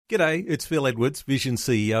G'day, it's Phil Edwards, Vision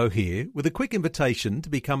CEO here, with a quick invitation to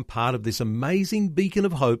become part of this amazing beacon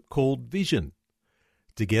of hope called Vision.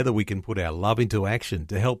 Together we can put our love into action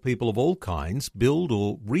to help people of all kinds build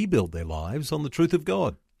or rebuild their lives on the truth of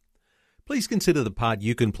God. Please consider the part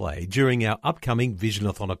you can play during our upcoming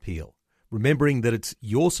Visionathon appeal, remembering that it's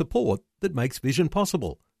your support that makes Vision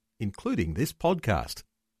possible, including this podcast.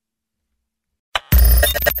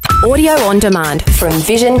 Audio on demand from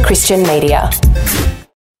Vision Christian Media.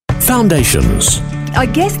 Foundations. I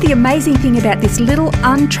guess the amazing thing about this little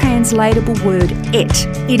untranslatable word,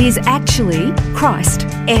 it is actually Christ.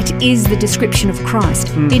 Et is the description of Christ.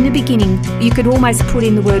 In the beginning, you could almost put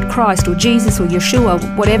in the word Christ or Jesus or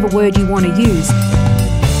Yeshua, whatever word you want to use.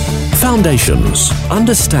 Foundations.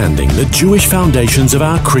 Understanding the Jewish foundations of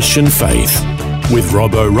our Christian faith. With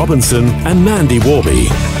Robbo Robinson and Mandy Warby.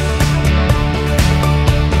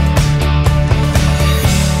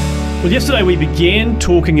 Well, yesterday we began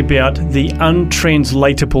talking about the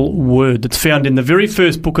untranslatable word that's found in the very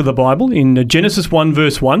first book of the Bible, in Genesis 1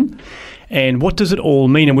 verse 1. And what does it all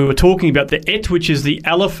mean? And we were talking about the et, which is the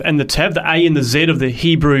aleph and the tav, the A and the Z of the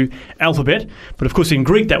Hebrew alphabet. But of course in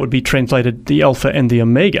Greek that would be translated the alpha and the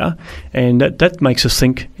omega. And that makes us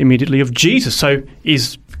think immediately of Jesus. So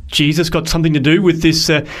is Jesus got something to do with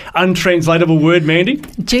this untranslatable word, Mandy?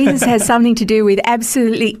 Jesus has something to do with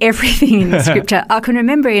absolutely everything in the scripture. I can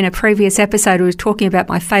remember in a previous episode I was talking about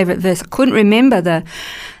my favourite verse. I couldn't remember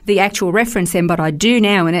the actual reference then, but I do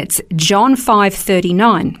now, and it's John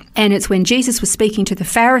 5:39. And it's when Jesus was speaking to the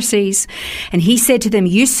Pharisees, and he said to them,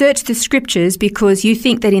 "You search the scriptures because you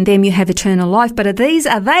think that in them you have eternal life, but these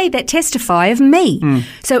are they that testify of me."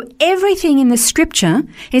 So everything in the scripture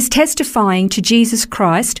is testifying to Jesus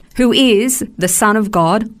Christ, who is the Son of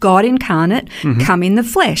God, God incarnate, come in the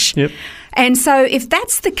flesh. Yep. And so if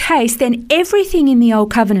that's the case, then everything in the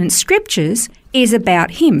Old Covenant scriptures is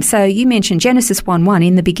about him. So you mentioned Genesis 1:1,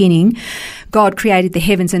 in the beginning, God created the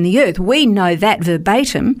heavens and the earth. We know that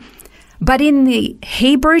verbatim. But in the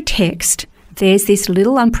Hebrew text, there's this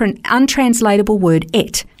little untranslatable word,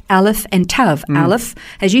 et, aleph and tav. Aleph,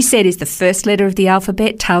 as you said, is the first letter of the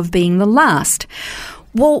alphabet, tav being the last.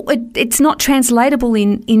 Well, it's not translatable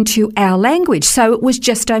into our language, so it was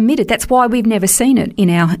just omitted. That's why we've never seen it in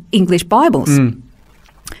our English Bibles.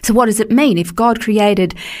 So what does it mean? If God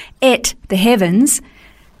created et, the heavens,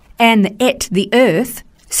 and the et, the earth,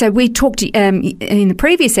 so we talked in the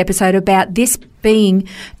previous episode about this being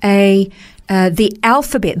the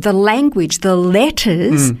alphabet, the language, the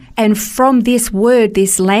letters, and from this word,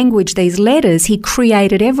 this language, these letters, he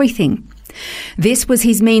created everything. This was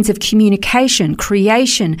his means of communication,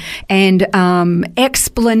 creation, and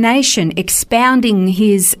explanation, expounding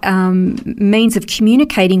his means of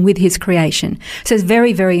communicating with his creation. So it's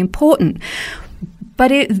very, very important.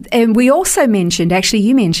 But and we also mentioned, actually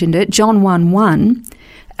you mentioned it, John 1:1,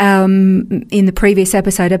 in the previous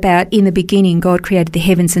episode about in the beginning God created the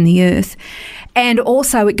heavens and the earth. And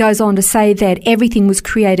also it goes on to say that everything was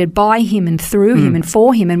created by him and through him and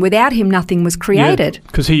for him, and without him nothing was created.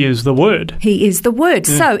 Because he is the Word. He is the Word.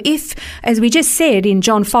 Yeah. So if, as we just said in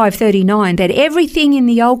John 5:39, that everything in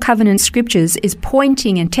the Old Covenant Scriptures is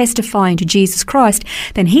pointing and testifying to Jesus Christ,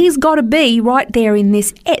 then he's got to be right there in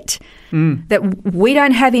this et, that we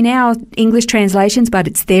don't have in our English translations, but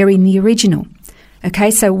it's there in the original.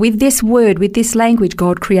 Okay, so with this word, with this language,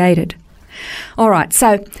 God created. All right,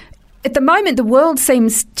 so at the moment, the world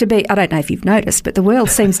seems to be, I don't know if you've noticed, but the world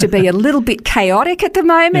seems to be a little bit chaotic at the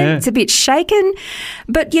moment. Yeah. It's a bit shaken.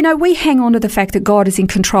 But, you know, we hang on to the fact that God is in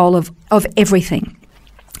control of everything.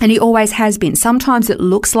 And he always has been. Sometimes it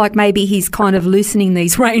looks like maybe he's kind of loosening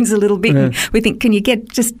these reins a little bit. Yeah. And we think, can you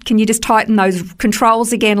just tighten those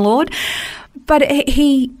controls again, Lord? But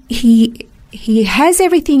he has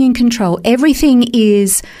everything in control. Everything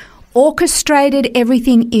is orchestrated,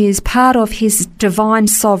 everything is part of his divine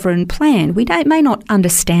sovereign plan. We may not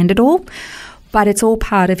understand it all, but it's all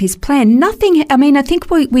part of his plan. Nothing, I mean, I think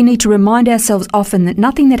we need to remind ourselves often that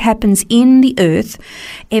nothing that happens in the earth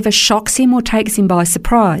ever shocks him or takes him by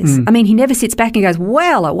surprise. I mean, he never sits back and goes,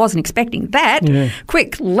 well, I wasn't expecting that. Yeah.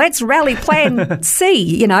 Quick, let's rally plan C.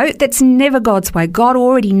 You know, that's never God's way. God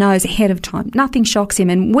already knows ahead of time. Nothing shocks him,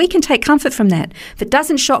 and we can take comfort from that. If it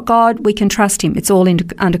doesn't shock God, we can trust him. It's all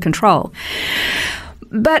under control.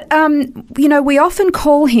 But, you know, we often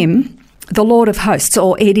call him the Lord of Hosts,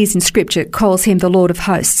 or it is in Scripture, it calls him the Lord of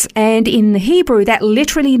Hosts. And in the Hebrew, that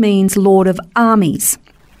literally means Lord of Armies.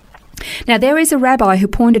 Now, there is a rabbi who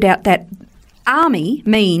pointed out that army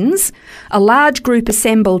means a large group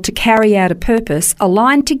assembled to carry out a purpose,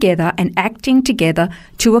 aligned together and acting together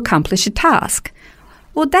to accomplish a task.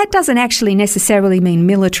 Well, that doesn't actually necessarily mean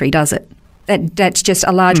military, does it? That's just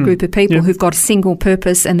a large group of people who've got a single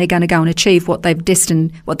purpose and they're going to go and achieve what they've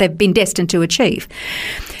been destined to achieve.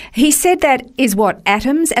 He said that is what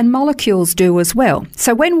atoms and molecules do as well.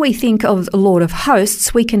 So when we think of the Lord of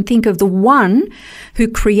hosts, we can think of the one who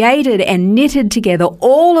created and knitted together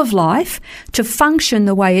all of life to function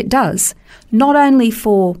the way it does. Not only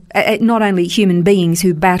human beings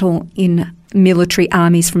who battle in military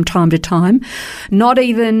armies from time to time, not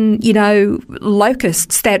even,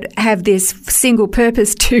 locusts that have this single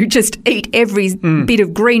purpose to just eat every bit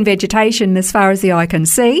of green vegetation as far as the eye can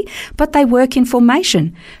see, but they work in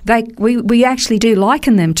formation. We actually do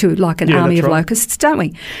liken them to like an army of locusts, don't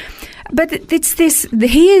we? But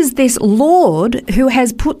he is this Lord who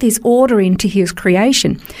has put this order into his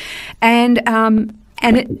creation. And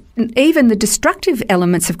even the destructive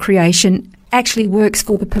elements of creation actually works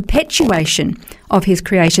for the perpetuation of his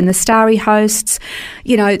creation. The starry hosts,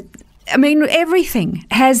 everything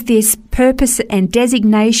has this purpose and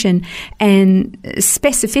designation and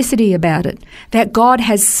specificity about it that God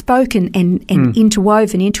has spoken and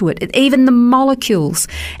interwoven into it. Even the molecules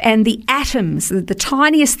and the atoms, the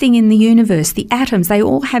tiniest thing in the universe, the atoms, they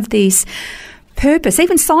all have these purpose.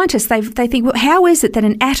 Even scientists, they think, well, how is it that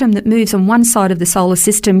an atom that moves on one side of the solar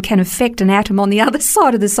system can affect an atom on the other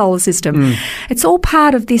side of the solar system? It's all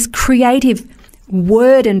part of this creative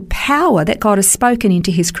word and power that God has spoken into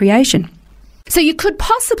his creation. So you could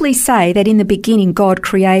possibly say that in the beginning God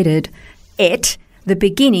created the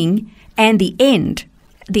beginning and the end,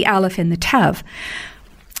 the Aleph and the Tav.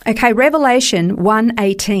 Okay, Revelation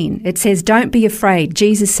 1:18, it says, don't be afraid.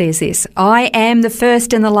 Jesus says this, I am the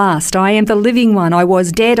first and the last. I am the living one. I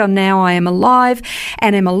was dead, and now I am alive,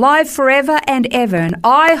 and am alive forever and ever, and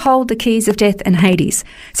I hold the keys of death and Hades.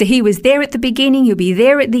 So he was there at the beginning, he'll be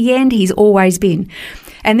there at the end, he's always been.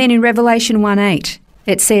 And then in Revelation 1:8,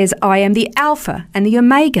 it says, I am the Alpha and the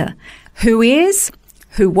Omega, who is,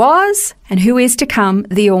 who was, and who is to come,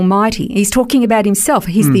 the Almighty. He's talking about himself.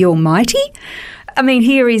 He's the Almighty.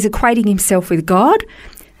 Here he's equating himself with God.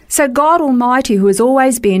 So God Almighty, who has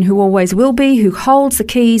always been, who always will be, who holds the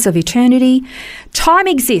keys of eternity. Time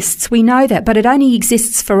exists, we know that, but it only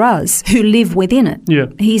exists for us who live within it. Yeah.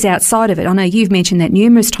 He's outside of it. I know you've mentioned that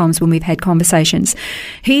numerous times when we've had conversations.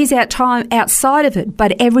 He's outside of it,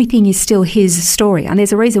 but everything is still his story. And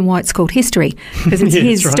there's a reason why it's called history, because it's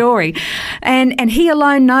his story. And he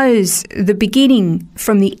alone knows the beginning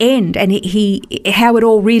from the end and how it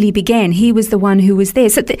all really began. He was the one who was there.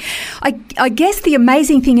 So I guess the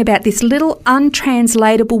amazing thing about this little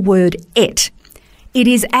untranslatable word, it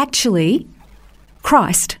is actually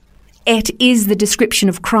Christ. Et is the description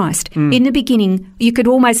of Christ. In the beginning, you could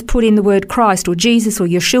almost put in the word Christ or Jesus or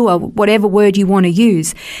Yeshua, whatever word you want to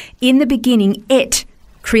use. In the beginning, et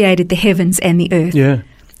created the heavens and the earth. Yeah.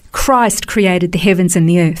 Christ created the heavens and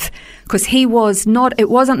the earth, because it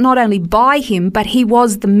wasn't not only by him, but he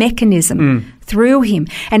was the mechanism through him,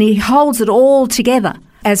 and he holds it all together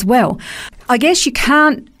as well. I guess you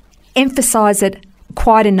can't emphasize it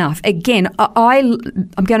quite enough. Again, I'm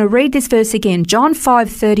going to read this verse again, John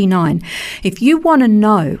 5:39. If you want to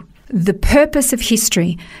know the purpose of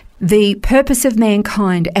history, the purpose of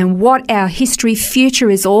mankind, and what our future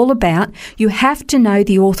is all about, you have to know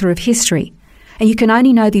the author of history. And you can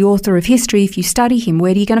only know the author of history if you study him.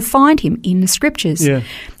 Where are you going to find him? In the scriptures. Yeah.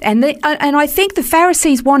 And I think the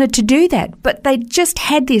Pharisees wanted to do that, but they just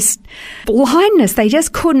had this blindness. They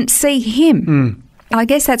just couldn't see him. I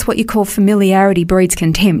guess that's what you call familiarity breeds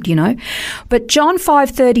contempt, But John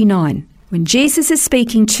 5:39, when Jesus is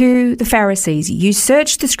speaking to the Pharisees, you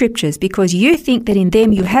search the scriptures because you think that in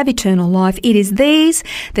them you have eternal life. It is these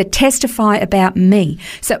that testify about me.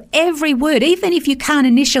 So every word, even if you can't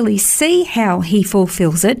initially see how he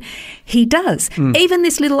fulfills it, he does. Even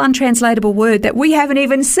this little untranslatable word that we haven't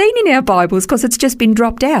even seen in our Bibles because it's just been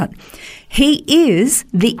dropped out. He is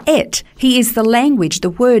the et. He is the language, the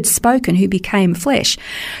word spoken who became flesh.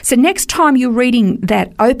 So next time you're reading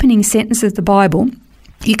that opening sentence of the Bible,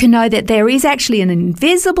 you can know that there is actually an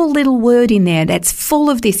invisible little word in there that's full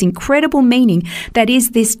of this incredible meaning that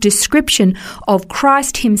is this description of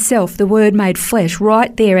Christ himself, the Word made flesh,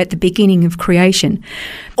 right there at the beginning of creation.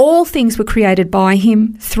 All things were created by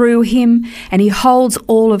him, through him, and he holds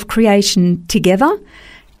all of creation together.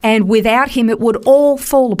 And without him, it would all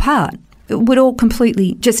fall apart. It would all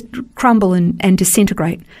completely just crumble and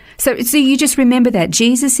disintegrate. So you just remember that.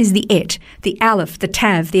 Jesus is the et, the Aleph, the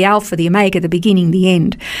Tav, the Alpha, the Omega, the beginning, the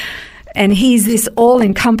end. And he's this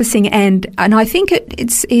all-encompassing, and I think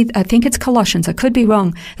it's Colossians, I could be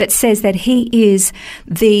wrong, that says that he is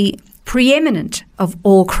the preeminent of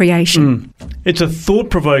all creation. It's a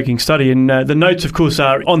thought-provoking study, and the notes, of course,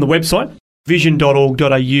 are on the website.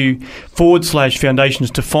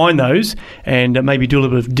 vision.org.au/foundations to find those, and maybe do a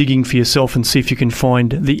little bit of digging for yourself and see if you can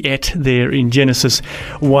find the "et" there in Genesis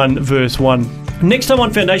 1 verse 1. Next time on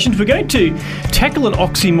Foundations, we're going to tackle an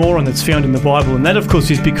oxymoron that's found in the Bible, and that of course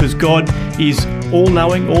is because God is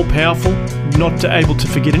all-knowing, all-powerful, not able to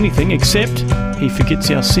forget anything except He forgets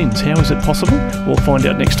our sins. How is it possible? We'll find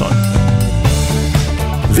out next time.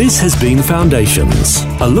 This has been Foundations,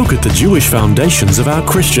 a look at the Jewish foundations of our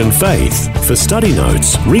Christian faith. For study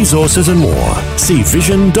notes, resources and more, see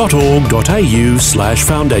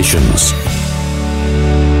vision.org.au/foundations.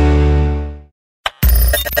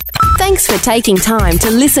 Thanks for taking time to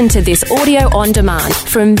listen to this audio on demand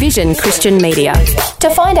from Vision Christian Media. To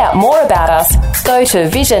find out more about us, go to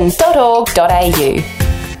vision.org.au.